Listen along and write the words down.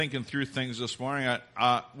Thinking through things this morning.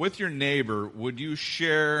 With your neighbor, would you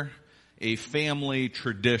share a family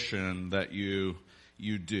tradition that you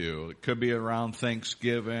do? It could be around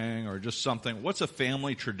Thanksgiving or just something. What's a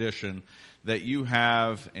family tradition that you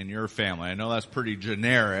have in your family? I know that's pretty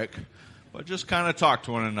generic, but just kind of talk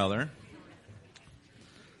to one another.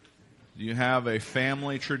 Do you have a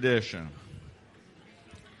family tradition?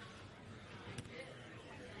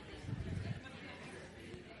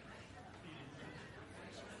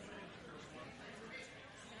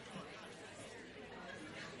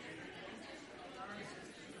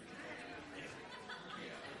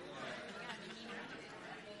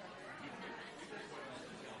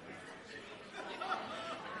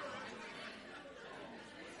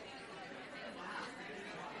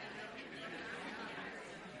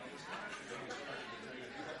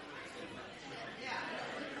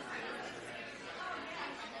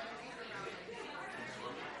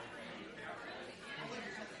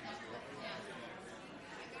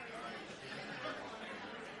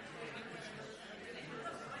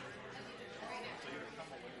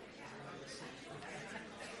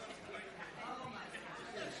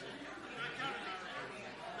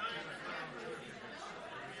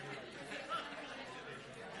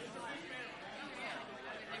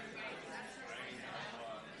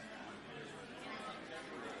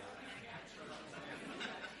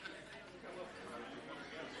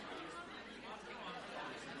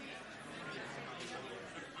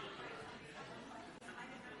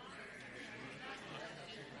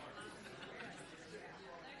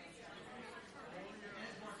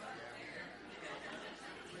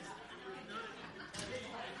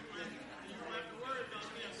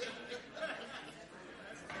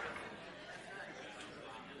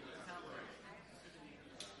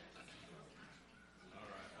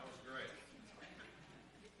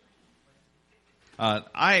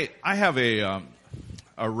 I have a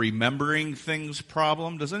remembering things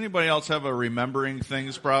problem. Does anybody else have a remembering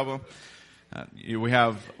things problem? We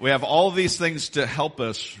have all these things to help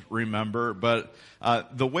us remember, but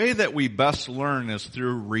the way that we best learn is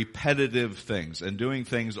through repetitive things and doing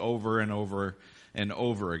things over and over and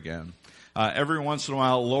over again. Every once in a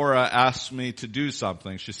while, Laura asks me to do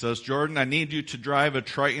something. She says, "Jordan, I need you to drive a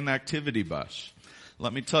Triton activity bus."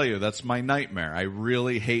 Let me tell you, that's my nightmare. I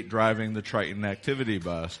really hate driving the Triton activity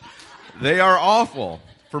bus. They are awful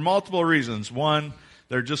for multiple reasons. One,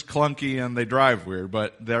 they're just clunky and they drive weird,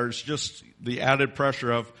 but there's just the added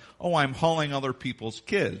pressure of, I'm hauling other people's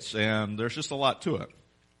kids, and there's just a lot to it.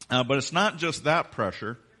 But it's not just that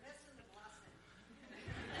pressure.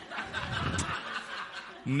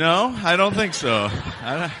 No, I don't think so.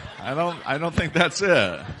 I don't think that's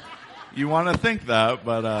it. You want to think that,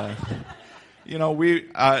 but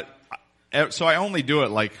so I only do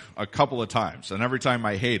it like a couple of times, and every time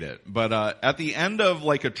I hate it. But at the end of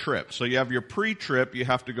like a trip, so you have your pre-trip, you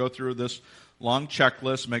have to go through this long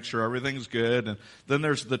checklist, make sure everything's good, and then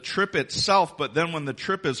there's the trip itself. But then when the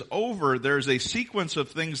trip is over, there's a sequence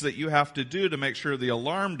of things that you have to do to make sure the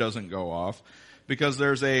alarm doesn't go off, because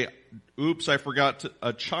there's a I forgot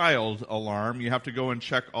a child alarm. You have to go and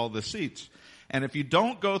check all the seats. And if you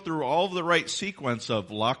don't go through all of the right sequence of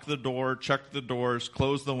lock the door, check the doors,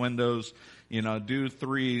 close the windows, do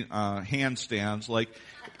 3 handstands,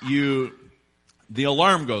 the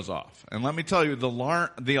alarm goes off. And let me tell you,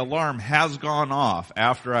 the alarm has gone off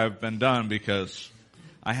after I've been done because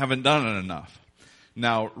I haven't done it enough.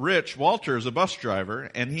 Now, Rich Walter is a bus driver,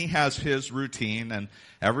 and he has his routine and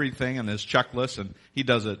everything and his checklist, and he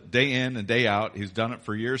does it day in and day out. He's done it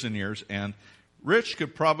for years and years, and Rich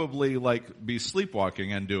could probably be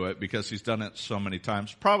sleepwalking and do it because he's done it so many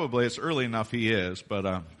times. Probably it's early enough he is,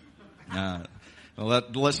 but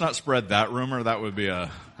let's not spread that rumor. That would be a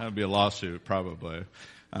lawsuit probably.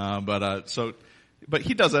 But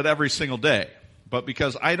he does that every single day. But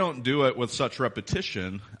because I don't do it with such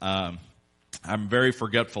repetition, I'm very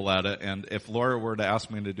forgetful at it. And if Laura were to ask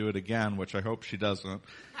me to do it again, which I hope she doesn't,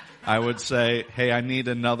 I would say, "Hey, I need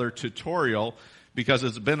another tutorial." Because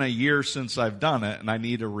it's been a year since I've done it, and I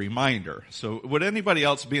need a reminder. So would anybody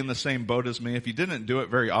else be in the same boat as me? If you didn't do it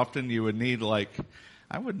very often, you would need I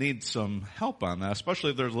would need some help on that,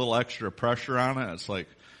 especially if there's a little extra pressure on it. It's like,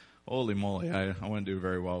 holy moly, I wouldn't do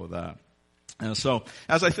very well with that. And so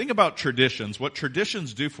as I think about traditions, what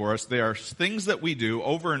traditions do for us, they are things that we do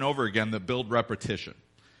over and over again that build repetition.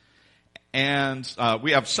 And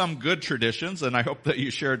we have some good traditions, and I hope that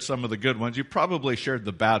you shared some of the good ones. You probably shared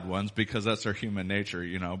the bad ones because that's our human nature,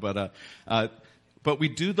 But we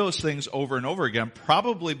do those things over and over again,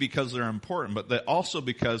 probably because they're important, but also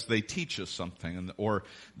because they teach us something or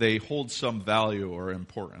they hold some value or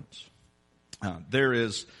importance. There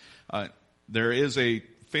is a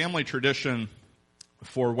family tradition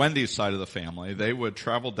for Wendy's side of the family. They would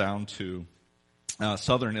travel down to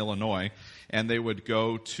southern Illinois, and they would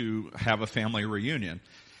go to have a family reunion.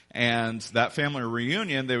 And that family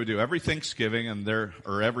reunion, they would do every Thanksgiving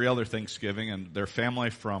or every other Thanksgiving, and their family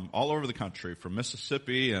from all over the country, from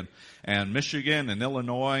Mississippi and Michigan and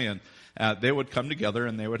Illinois, and they would come together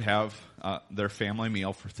and they would have their family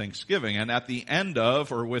meal for Thanksgiving. And at the end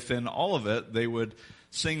of, or within all of it, they would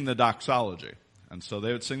sing the doxology. And so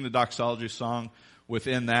they would sing the doxology song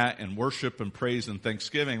within that, and worship and praise and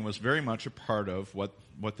thanksgiving was very much a part of what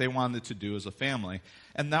they wanted to do as a family.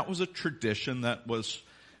 And that was a tradition that was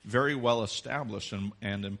very well established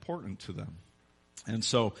and important to them. And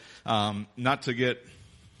so, not to get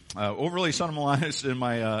overly sentimentalized in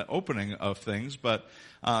my opening of things, but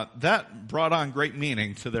that brought on great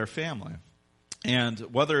meaning to their family. And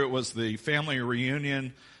whether it was the family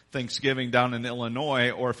reunion Thanksgiving down in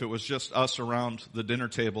Illinois, or if it was just us around the dinner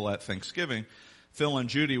table at Thanksgiving, Phil and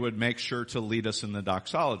Judy would make sure to lead us in the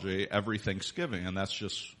doxology every Thanksgiving, and that's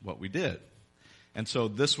just what we did. And so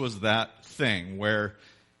this was that thing where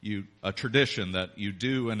a tradition that you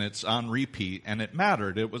do, and it's on repeat, and it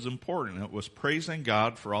mattered. It was important. It was praising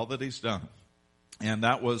God for all that He's done. And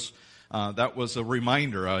that was a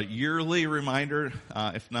reminder, a yearly reminder,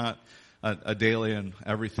 if not a daily, and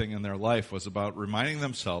everything in their life was about reminding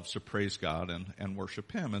themselves to praise God and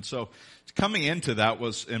worship Him. And so coming into that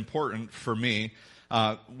was important for me.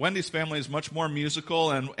 Wendy's family is much more musical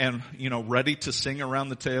and ready to sing around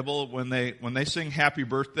the table. When they sing Happy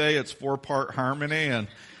Birthday, it's 4-part harmony,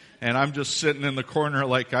 and I'm just sitting in the corner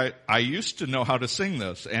like I used to know how to sing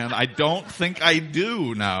this, and I don't think I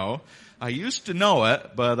do now. I used to know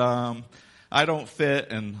it, but I don't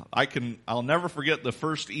fit, and I'll never forget the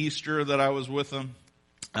first Easter that I was with them.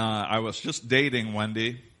 I was just dating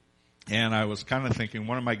Wendy, and I was kind of thinking,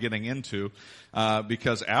 what am I getting into?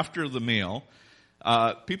 Because after the meal,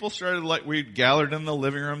 people started, we gathered in the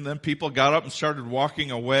living room, then people got up and started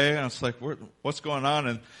walking away, and I was like, what's going on?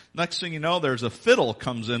 And next thing you know, there's a fiddle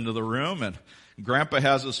comes into the room, and Grandpa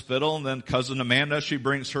has his fiddle, and then Cousin Amanda, she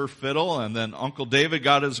brings her fiddle, and then Uncle David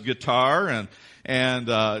got his guitar,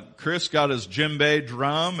 and Chris got his djembe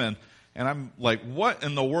drum, and I'm like, what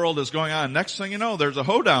in the world is going on? Next thing you know, there's a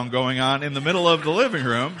hoedown going on in the middle of the living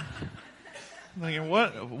room. I'm thinking,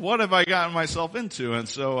 what have I gotten myself into? And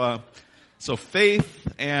so faith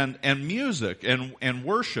and music and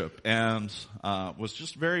worship was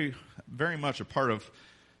just very, very much a part of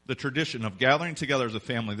the tradition of gathering together as a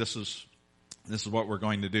family. This is what we're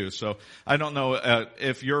going to do. So I don't know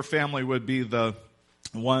if your family would be the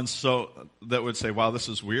ones that would say, wow, this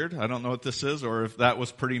is weird. I don't know what this is, or if that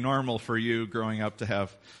was pretty normal for you growing up to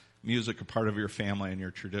have music a part of your family and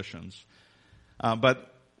your traditions.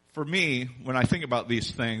 But for me, when I think about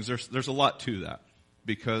these things, there's a lot to that.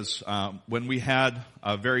 Because when we had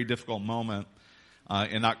a very difficult moment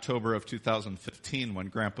in October of 2015 when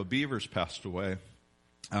Grandpa Beavers passed away,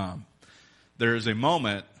 there is a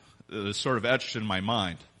moment that is sort of etched in my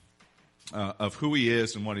mind of who he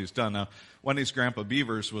is and what he's done. Now, Wendy's Grandpa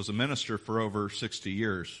Beavers was a minister for over 60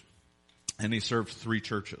 years, and he served 3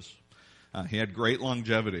 churches. He had great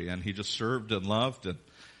longevity, and he just served and loved. And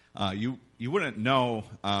you wouldn't know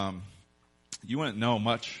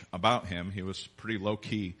much about him. He was pretty low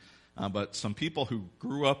key, but some people who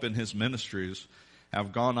grew up in his ministries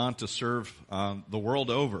have gone on to serve the world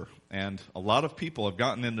over, and a lot of people have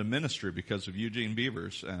gotten into ministry because of Eugene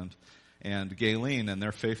Beavers and Gayleen and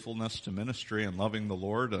their faithfulness to ministry and loving the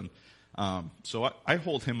Lord. And so I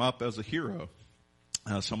hold him up as a hero,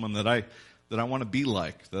 someone that I want to be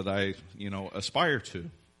like, that I aspire to.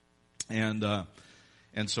 And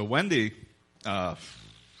so Wendy,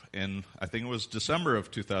 in I think it was December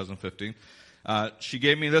of 2015, she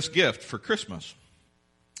gave me this gift for Christmas,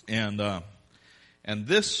 and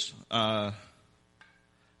this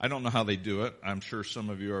I don't know how they do it. I'm sure some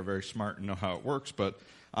of you are very smart and know how it works, but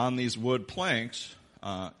on these wood planks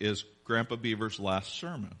is Grandpa Beaver's last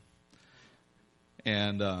sermon,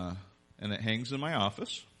 and it hangs in my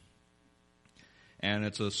office, and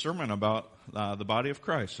it's a sermon about the body of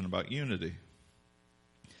Christ and about unity,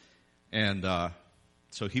 and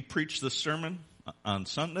so he preached this sermon on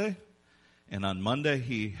Sunday, and on Monday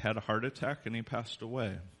he had a heart attack and he passed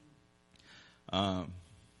away. He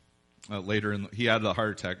had a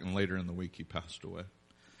heart attack, and later in the week he passed away.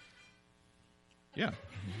 Yeah.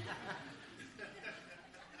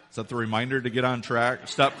 Is that the reminder to get on track?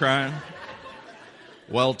 Stop crying.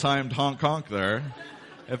 Well-timed honk there.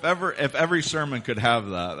 If every sermon could have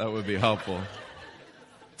that would be helpful.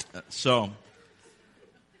 So,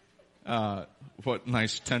 what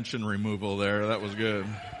nice tension removal there. That was good.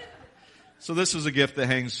 So this is a gift that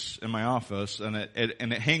hangs in my office, and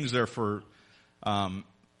it hangs there for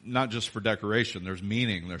not just for decoration. There's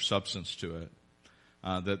meaning, there's substance to it.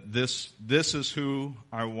 That this is who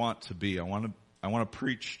I want to be. I want to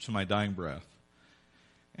preach to my dying breath,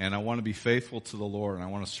 and I want to be faithful to the Lord, and I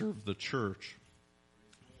want to serve the church.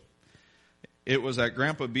 It was at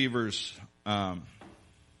Grandpa Beaver's. It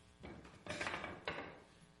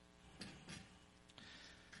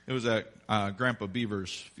was at Grandpa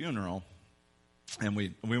Beaver's funeral, and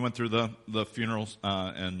we went through the funerals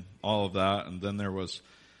and all of that, and then there was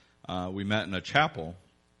we met in a chapel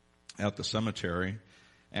at the cemetery,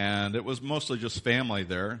 and it was mostly just family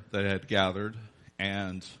there that had gathered,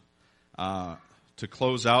 and to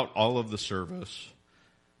close out all of the service,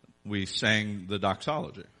 we sang the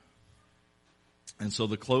doxology. And so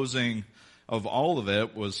the closing of all of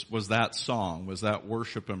it was that song, was that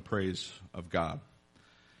worship and praise of God.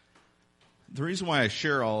 The reason why I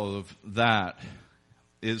share all of that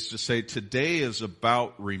is to say today is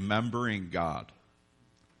about remembering God.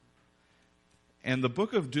 And the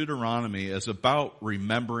book of Deuteronomy is about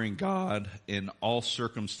remembering God in all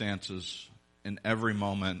circumstances, in every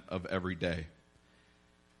moment of every day.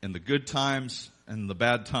 In the good times and the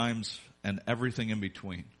bad times and everything in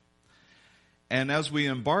between. And as we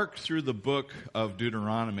embark through the book of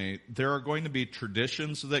Deuteronomy, there are going to be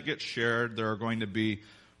traditions that get shared. There are going to be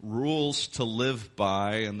rules to live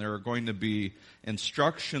by, and there are going to be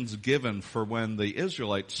instructions given for when the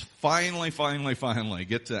Israelites finally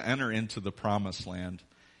get to enter into the promised land.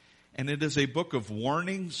 And it is a book of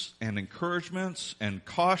warnings and encouragements and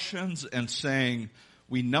cautions and saying,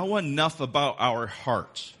 we know enough about our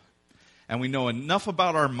hearts, and we know enough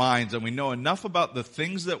about our minds, and we know enough about the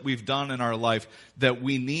things that we've done in our life that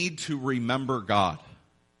we need to remember God.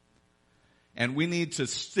 And we need to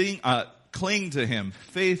cling to Him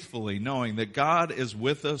faithfully, knowing that God is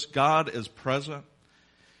with us, God is present.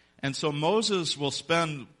 And so Moses will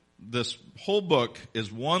spend this whole book is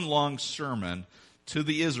one long sermon to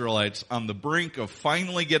the Israelites on the brink of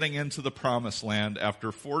finally getting into the promised land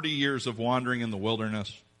after 40 years of wandering in the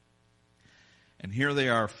wilderness. And here they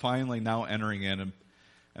are finally now entering in. And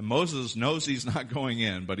Moses knows he's not going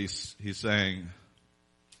in, but he's saying,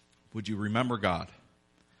 would you remember God?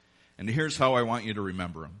 And here's how I want you to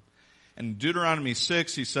remember Him. In Deuteronomy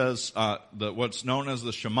 6, he says that what's known as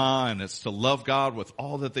the Shema, and it's to love God with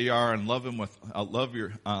all that they are, and love Him with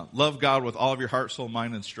love God with all of your heart, soul,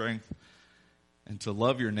 mind, and strength, and to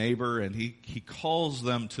love your neighbor. And he calls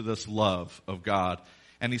them to this love of God.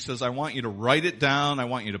 And he says, I want you to write it down. I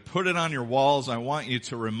want you to put it on your walls. I want you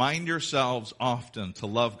to remind yourselves often to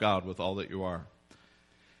love God with all that you are.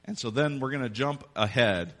 And so then we're going to jump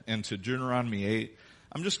ahead into Deuteronomy 8.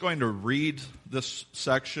 I'm just going to read this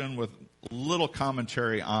section with a little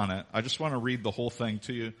commentary on it. I just want to read the whole thing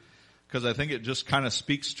to you because I think it just kind of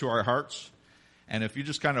speaks to our hearts. And if you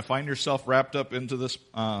just kind of find yourself wrapped up into this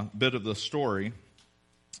bit of the story,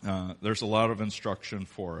 there's a lot of instruction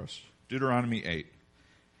for us. Deuteronomy 8.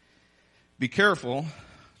 Be careful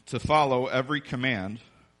to follow every command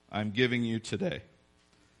I'm giving you today,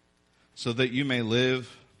 so that you may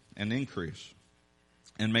live and increase,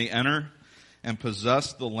 and may enter and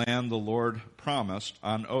possess the land the Lord promised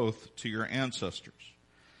on oath to your ancestors.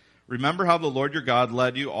 Remember how the Lord your God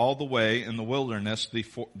led you all the way in the wilderness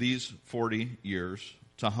these 40 years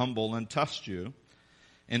to humble and test you,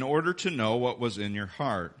 in order to know what was in your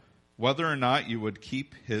heart, whether or not you would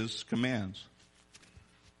keep His commands.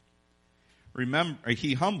 Remember,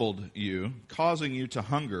 He humbled you, causing you to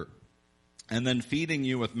hunger, and then feeding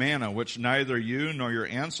you with manna, which neither you nor your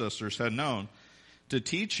ancestors had known, to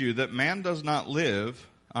teach you that man does not live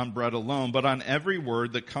on bread alone, but on every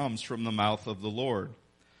word that comes from the mouth of the Lord.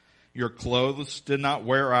 Your clothes did not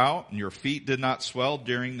wear out, and your feet did not swell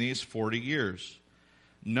during these 40 years.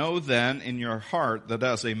 Know then in your heart that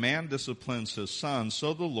as a man disciplines his son,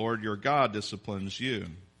 so the Lord your God disciplines you.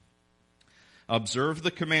 Observe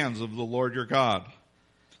the commands of the Lord your God,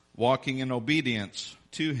 walking in obedience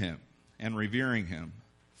to Him and revering Him.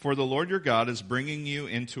 For the Lord your God is bringing you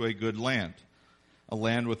into a good land, a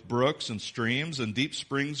land with brooks and streams and deep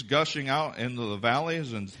springs gushing out into the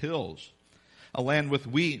valleys and hills, a land with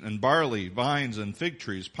wheat and barley, vines and fig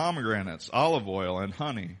trees, pomegranates, olive oil and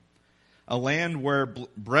honey, a land where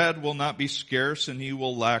bread will not be scarce and you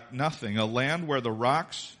will lack nothing, a land where the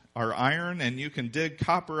rocks are iron and you can dig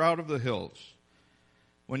copper out of the hills.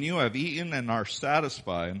 When you have eaten and are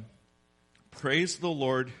satisfied, praise the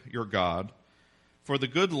Lord your God for the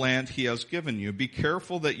good land He has given you. Be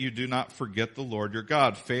careful that you do not forget the Lord your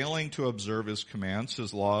God, failing to observe His commands,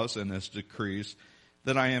 His laws, and His decrees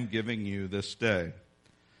that I am giving you this day.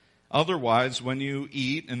 Otherwise, when you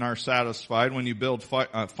eat and are satisfied, when you build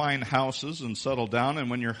fine houses and settle down, and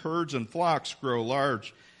when your herds and flocks grow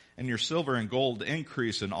large, and your silver and gold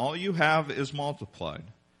increase, and all you have is multiplied,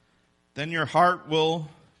 then your heart will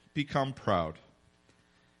become proud,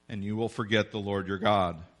 and you will forget the Lord your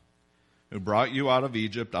God, who brought you out of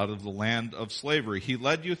Egypt, out of the land of slavery. He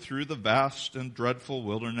led you through the vast and dreadful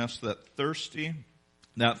wilderness, that thirsty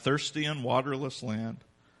and waterless land,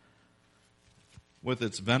 with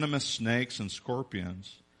its venomous snakes and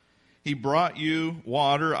scorpions. He brought you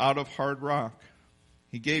water out of hard rock.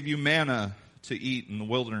 He gave you manna to eat in the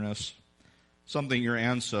wilderness, something your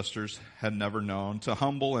ancestors had never known, to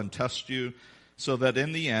humble and test you, so that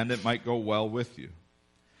in the end it might go well with you.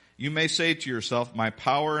 You may say to yourself, my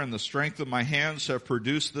power and the strength of my hands have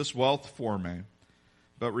produced this wealth for me.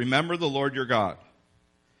 But remember the Lord your God,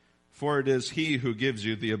 for it is he who gives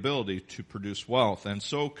you the ability to produce wealth, and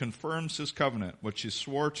so confirms his covenant, which he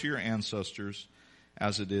swore to your ancestors,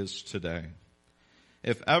 as it is today.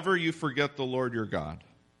 If ever you forget the Lord your God,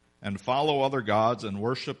 and follow other gods, and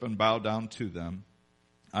worship and bow down to them,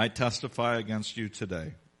 I testify against you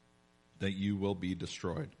today that you will be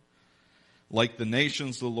destroyed. Like the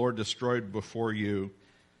nations the Lord destroyed before you,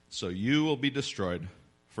 so you will be destroyed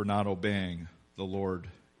for not obeying the Lord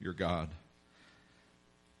your God.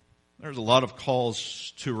 There's a lot of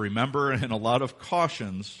calls to remember and a lot of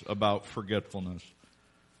cautions about forgetfulness.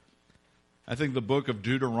 I think the book of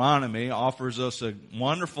Deuteronomy offers us a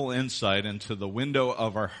wonderful insight into the window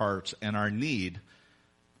of our hearts and our need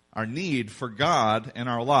for God in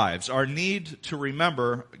our lives, our need to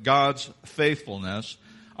remember God's faithfulness,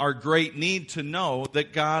 our great need to know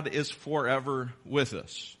that God is forever with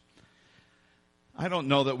us. I don't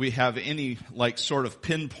know that we have any sort of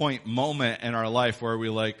pinpoint moment in our life where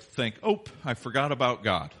we think, oh, I forgot about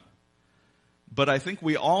God. But I think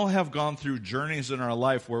we all have gone through journeys in our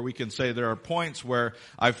life where we can say there are points where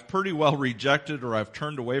I've pretty well rejected or I've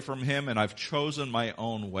turned away from him and I've chosen my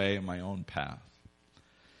own way and my own path.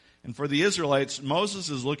 And for the Israelites, Moses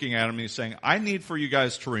is looking at him and he's saying, I need for you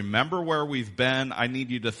guys to remember where we've been. I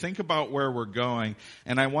need you to think about where we're going.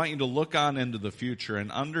 And I want you to look on into the future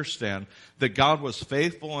and understand that God was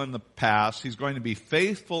faithful in the past. He's going to be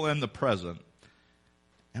faithful in the present.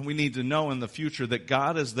 And we need to know in the future that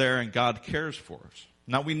God is there and God cares for us.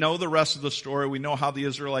 Now we know the rest of the story. We know how the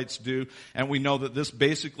Israelites do. And we know that this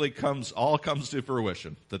basically all comes to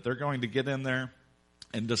fruition. That they're going to get in there.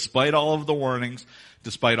 And despite all of the warnings,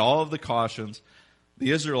 despite all of the cautions,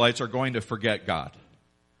 the Israelites are going to forget God.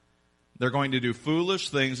 They're going to do foolish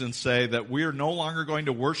things and say that we are no longer going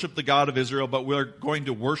to worship the God of Israel, but we're going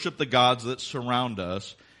to worship the gods that surround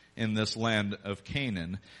us in this land of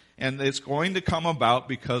Canaan. And it's going to come about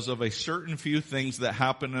because of a certain few things that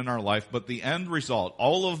happen in our life, but the end result,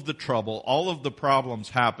 all of the trouble, all of the problems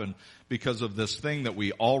happen because of this thing that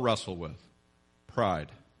we all wrestle with,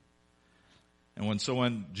 pride. And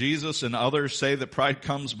when Jesus and others say that pride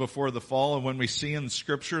comes before the fall, and when we see in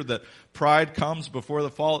Scripture that pride comes before the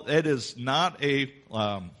fall, it is not it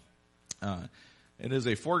is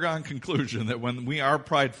a foregone conclusion that when we are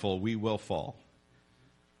prideful, we will fall.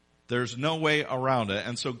 There's no way around it.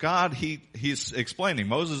 And so God, he's explaining,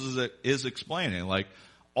 Moses is explaining,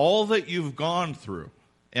 all that you've gone through,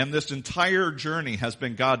 and this entire journey has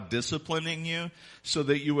been God disciplining you so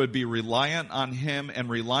that you would be reliant on him and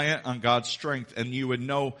reliant on God's strength, and you would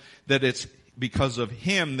know that it's because of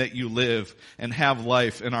him that you live and have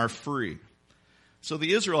life and are free. So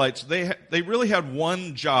the Israelites, they really had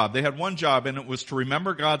one job. They had one job, and it was to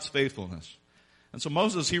remember God's faithfulness. And so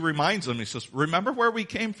Moses, he reminds them, he says, remember where we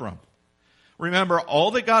came from. Remember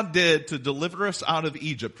all that God did to deliver us out of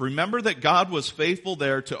Egypt. Remember that God was faithful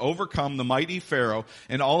there to overcome the mighty Pharaoh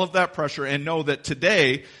and all of that pressure, and know that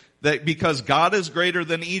today, that because God is greater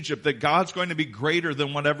than Egypt, that God's going to be greater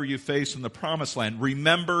than whatever you face in the promised land.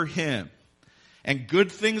 Remember him. And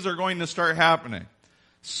good things are going to start happening.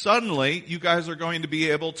 Suddenly, you guys are going to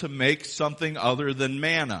be able to make something other than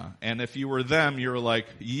manna. And if you were them, you're like,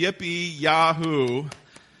 yippee, yahoo.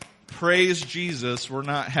 Praise Jesus, we're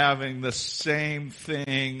not having the same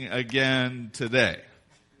thing again today.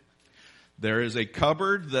 There is a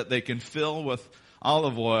cupboard that they can fill with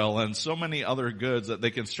olive oil and so many other goods that they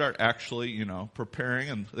can start actually, preparing.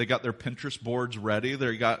 And they got their Pinterest boards ready.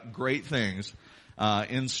 They got great things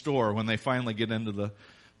in store when they finally get into the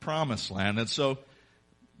promised land. And so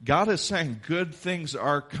God is saying good things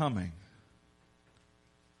are coming.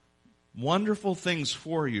 Wonderful things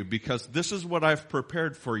for you, because this is what I've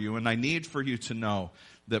prepared for you, and I need for you to know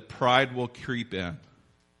that pride will creep in.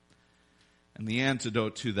 And the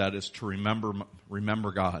antidote to that is to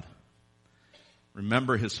remember God.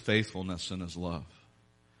 Remember his faithfulness and his love.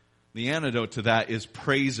 The antidote to that is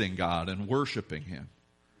praising God and worshiping Him.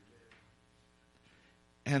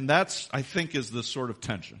 And that's, I think, is the sort of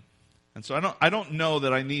tension. And so I don't know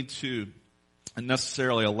that I need to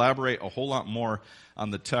necessarily elaborate a whole lot more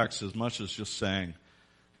on the text as much as just saying,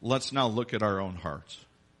 let's now look at our own hearts.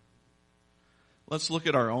 Let's look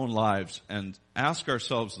at our own lives and ask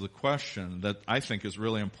ourselves the question that I think is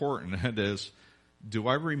really important, and it is, do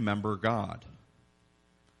I remember God?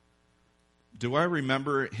 Do I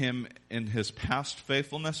remember Him in His past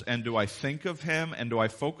faithfulness, and do I think of Him, and do I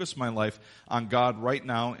focus my life on God right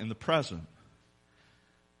now in the present?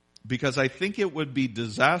 Because I think it would be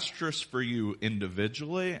disastrous for you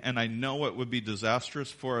individually, and I know it would be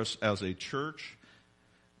disastrous for us as a church,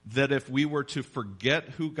 that if we were to forget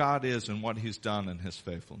who God is and what He's done in His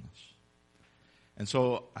faithfulness. And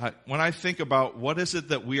so when I think about what is it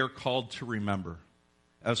that we are called to remember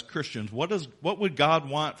as Christians, what would God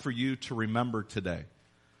want for you to remember today?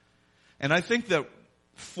 And I think that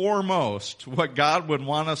foremost, what God would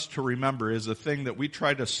want us to remember is a thing that we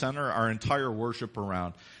try to center our entire worship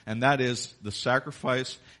around, and that is the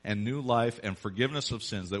sacrifice and new life and forgiveness of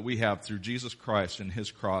sins that we have through Jesus Christ and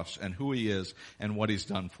His cross and who He is and what He's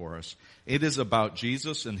done for us. It is about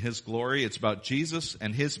Jesus and His glory. It's about Jesus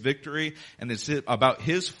and His victory, and it's about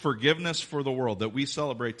His forgiveness for the world that we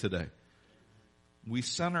celebrate today. We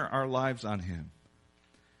center our lives on Him.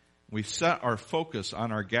 We set our focus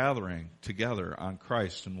on our gathering together on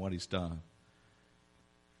Christ and what He's done.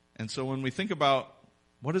 And so when we think about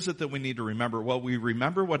what is it that we need to remember, well, we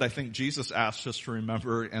remember what I think Jesus asked us to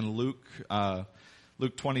remember in Luke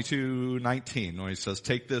 22:19, when He says,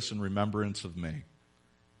 "Take this in remembrance of me."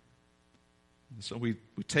 And so we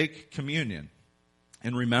take communion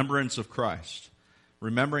in remembrance of Christ,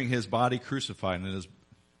 remembering His body crucified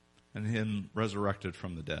and Him resurrected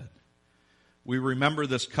from the dead. We remember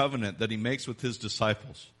this covenant that He makes with His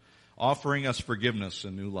disciples, offering us forgiveness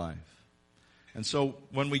and new life. And so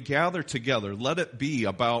when we gather together, let it be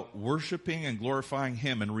about worshiping and glorifying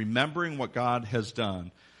Him and remembering what God has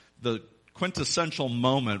done. The quintessential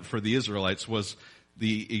moment for the Israelites was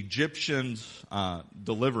the Egyptians'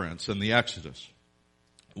 deliverance and the Exodus.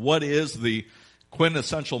 What is the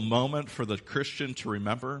quintessential moment for the Christian to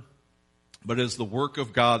remember? But it is the work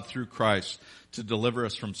of God through Christ to deliver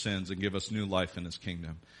us from sins and give us new life in His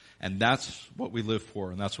kingdom. And that's what we live for,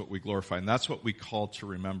 and that's what we glorify, and that's what we call to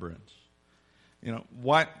remembrance. You know,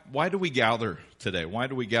 why do we gather today? Why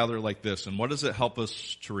do we gather like this? And what does it help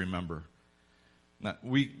us to remember? Now,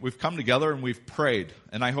 we've come together and we've prayed,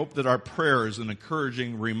 and I hope that our prayer is an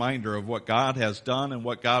encouraging reminder of what God has done and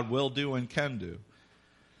what God will do and can do.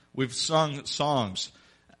 We've sung songs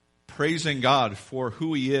praising God for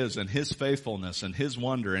who He is and His faithfulness and His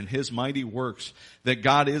wonder and His mighty works, that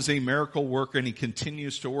God is a miracle worker and He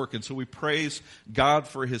continues to work. And so we praise God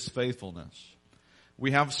for His faithfulness.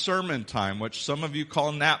 We have sermon time, which some of you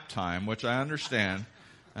call nap time, which I understand.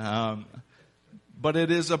 But it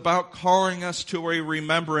is about calling us to a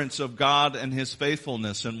remembrance of God and His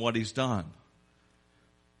faithfulness and what He's done.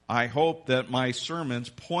 I hope that my sermons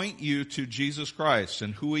point you to Jesus Christ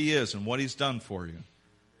and who He is and what He's done for you.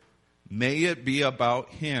 May it be about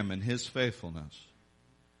Him and His faithfulness.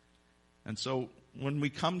 And so when we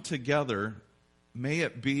come together, may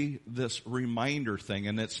it be this reminder thing.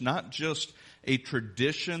 And it's not just a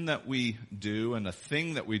tradition that we do and a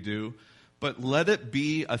thing that we do, but let it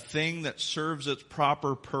be a thing that serves its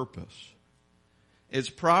proper purpose. Its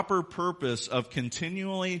proper purpose of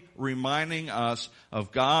continually reminding us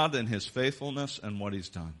of God and His faithfulness and what He's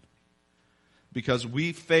done. Because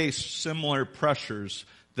we face similar pressures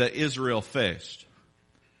that Israel faced.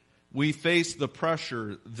 We face the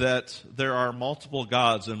pressure that there are multiple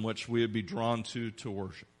gods in which we would be drawn to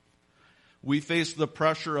worship. We face the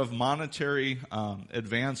pressure of monetary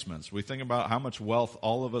advancements. We think about how much wealth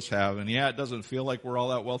all of us have, and yeah, it doesn't feel like we're all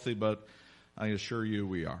that wealthy, but I assure you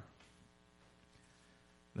we are.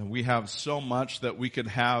 And we have so much that we could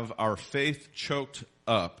have our faith choked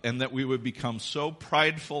up, and that we would become so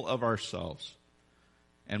prideful of ourselves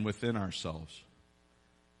and within ourselves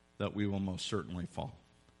that we will most certainly fall.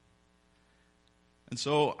 And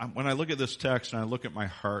so when I look at this text and I look at my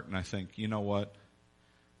heart and I think, you know what?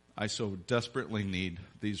 I so desperately need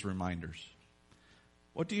these reminders.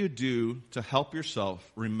 What do you do to help yourself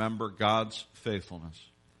remember God's faithfulness?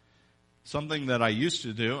 Something that I used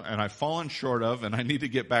to do and I've fallen short of and I need to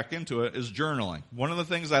get back into it is journaling. One of the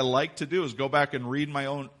things I like to do is go back and read my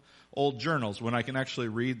own old journals when I can actually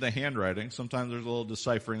read the handwriting. Sometimes there's a little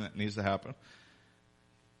deciphering that needs to happen.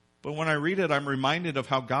 But when I read it, I'm reminded of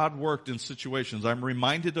how God worked in situations. I'm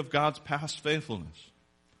reminded of God's past faithfulness.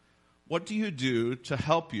 What do you do to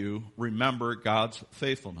help you remember God's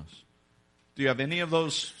faithfulness? Do you have any of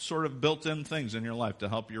those sort of built-in things in your life to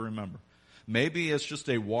help you remember? Maybe it's just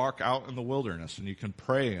a walk out in the wilderness and you can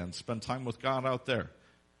pray and spend time with God out there.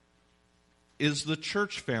 Is the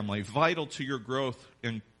church family vital to your growth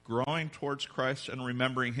in growing towards Christ and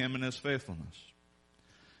remembering Him and His faithfulness?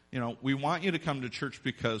 We want you to come to church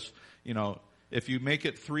because, if you make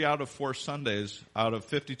it 3 out of 4 Sundays out of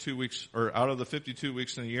 52 weeks, or out of the 52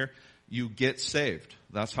 weeks in a year, you get saved.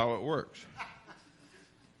 That's how it works.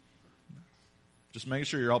 Just making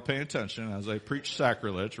sure you're all paying attention as I preach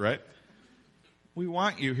sacrilege, right? We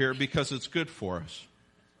want you here because it's good for us.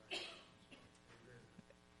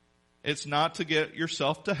 It's not to get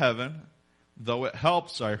yourself to heaven, though it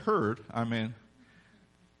helps, I heard. No,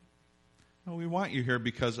 we want you here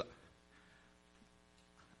because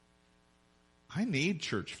I need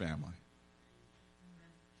church family.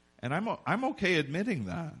 And I'm okay admitting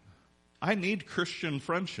that. I need Christian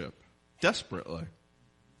friendship, desperately.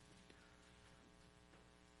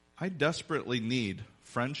 I desperately need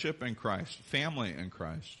friendship in Christ, family in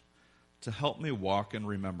Christ, to help me walk and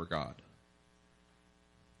remember God.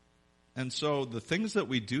 And so the things that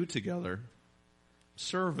we do together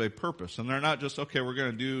serve a purpose. And they're not just, okay, we're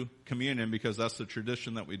going to do communion because that's the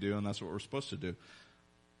tradition that we do and that's what we're supposed to do.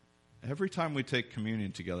 Every time we take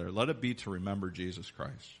communion together, let it be to remember Jesus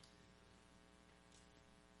Christ.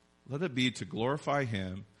 Let it be to glorify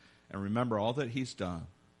Him and remember all that He's done.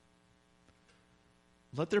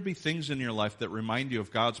 Let there be things in your life that remind you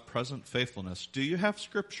of God's present faithfulness. Do you have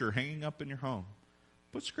Scripture hanging up in your home?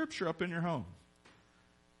 Put Scripture up in your home.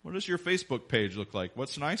 What does your Facebook page look like?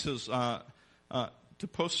 What's nice is to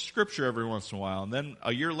post Scripture every once in a while, and then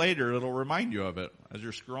a year later it'll remind you of it as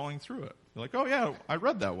you're scrolling through it. You're like, oh yeah, I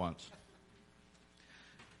read that once.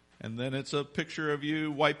 And then it's a picture of you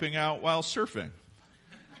wiping out while surfing.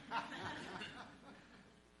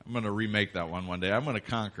 I'm going to remake that one day. I'm going to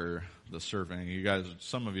conquer the surfing. You guys,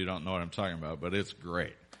 some of you don't know what I'm talking about, but it's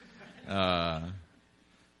great. Where's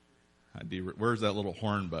that little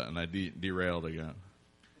horn button? I derailed again.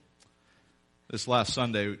 This last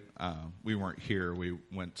Sunday, we weren't here. We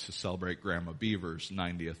went to celebrate Grandma Beaver's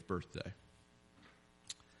 90th birthday.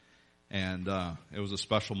 And it was a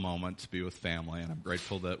special moment to be with family, and I'm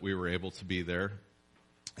grateful that we were able to be there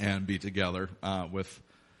and be together with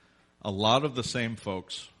a lot of the same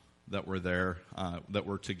folks that were there, that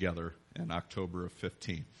were together in October of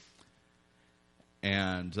 15.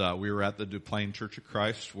 And we were at the Duplain Church of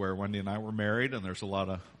Christ where Wendy and I were married, and there's a lot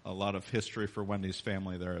of history for Wendy's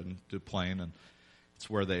family there in Duplain, and it's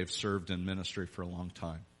where they've served in ministry for a long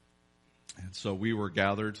time. And so we were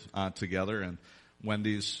gathered together, and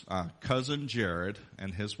Wendy's cousin Jared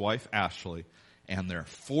and his wife Ashley and their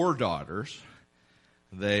 4 daughters,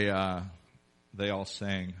 they all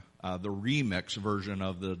sang the remix version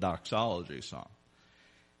of the doxology song.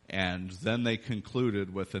 And then they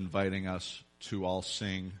concluded with inviting us to all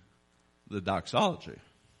sing the doxology.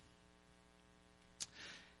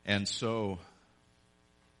 And so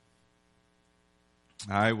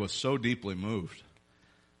I was so deeply moved,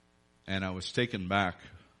 and I was taken back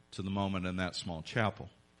to the moment in that small chapel.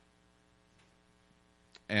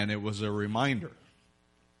 And it was a reminder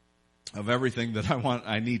of everything that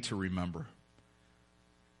I need to remember.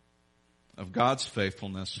 Of God's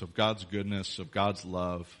faithfulness, of God's goodness, of God's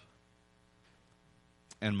love,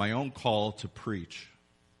 and my own call to preach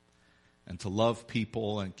and to love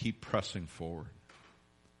people and keep pressing forward.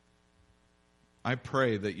 I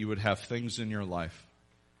pray that you would have things in your life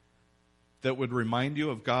that would remind you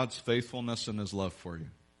of God's faithfulness and His love for you.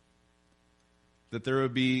 That there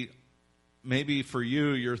would be, maybe for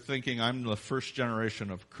you, you're thinking, I'm the first generation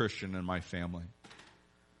of Christian in my family.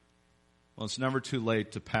 Well, it's never too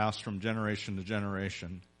late to pass from generation to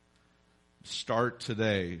generation. Start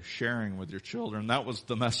today sharing with your children. That was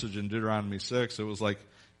the message in Deuteronomy 6. It was like,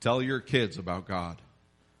 tell your kids about God.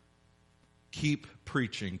 Keep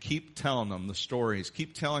preaching. Keep telling them the stories.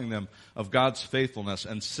 Keep telling them of God's faithfulness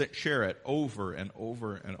and share it over and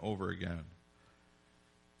over and over again.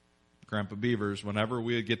 Grandpa Beavers, whenever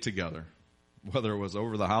we would get together, whether it was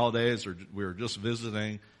over the holidays or we were just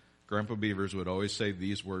visiting, Grandpa Beavers would always say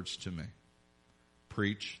these words to me.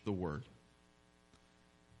 Preach the word.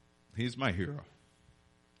 He's my hero.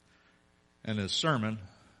 And his sermon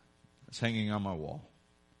is hanging on my wall.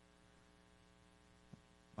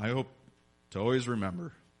 I hope to always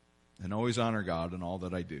remember and always honor God in all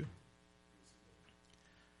that I do.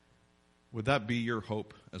 Would that be your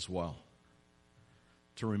hope as well?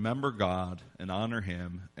 To remember God and honor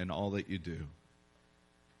Him in all that you do.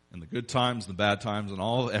 In the good times, the bad times,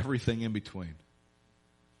 and everything in between.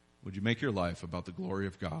 Would you make your life about the glory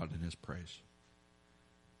of God and His praise?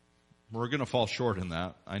 We're going to fall short in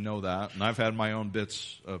that. I know that. And I've had my own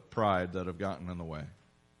bits of pride that have gotten in the way.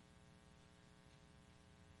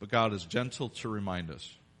 But God is gentle to remind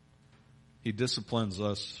us. He disciplines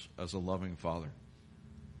us as a loving Father.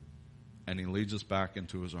 And He leads us back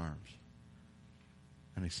into His arms.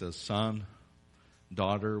 And He says, son,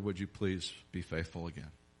 daughter, would you please be faithful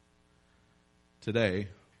again? Today,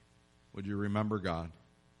 would you remember God?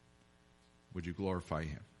 Would you glorify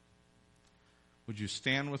Him? Would you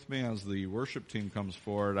stand with me as the worship team comes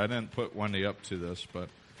forward? I didn't put Wendy up to this, but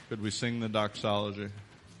could we sing the doxology? And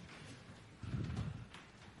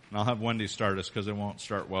I'll have Wendy start us because it won't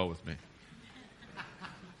start well with me.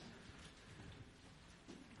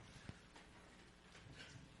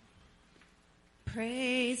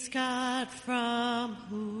 Praise God from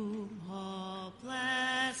whom all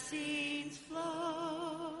blessings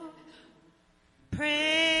flow.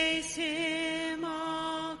 Praise Him,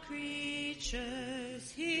 all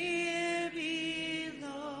creatures here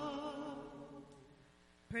below.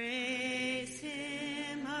 Praise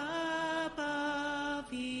Him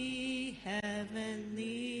above, ye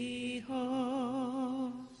heavenly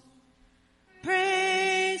hosts.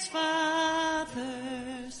 Praise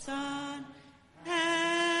Father, Son,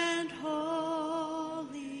 and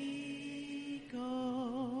Holy Ghost.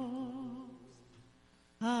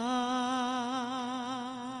 Amen.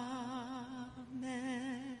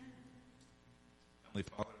 Heavenly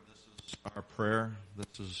Father, this is our prayer.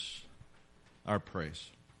 This is our praise.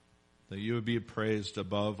 That you would be praised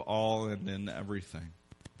above all and in everything.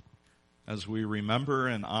 As we remember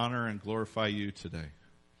and honor and glorify you today.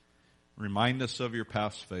 Remind us of your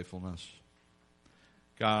past faithfulness.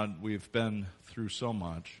 God, we've been through so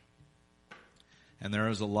much, and there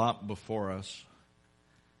is a lot before us,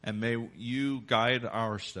 and may you guide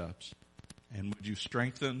our steps, and would you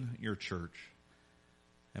strengthen your church,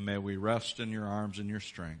 and may we rest in your arms and your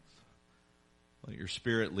strength. Let your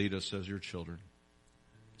Spirit lead us as your children.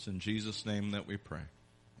 It's in Jesus' name that we pray.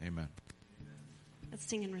 Amen. Let's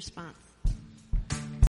sing in response.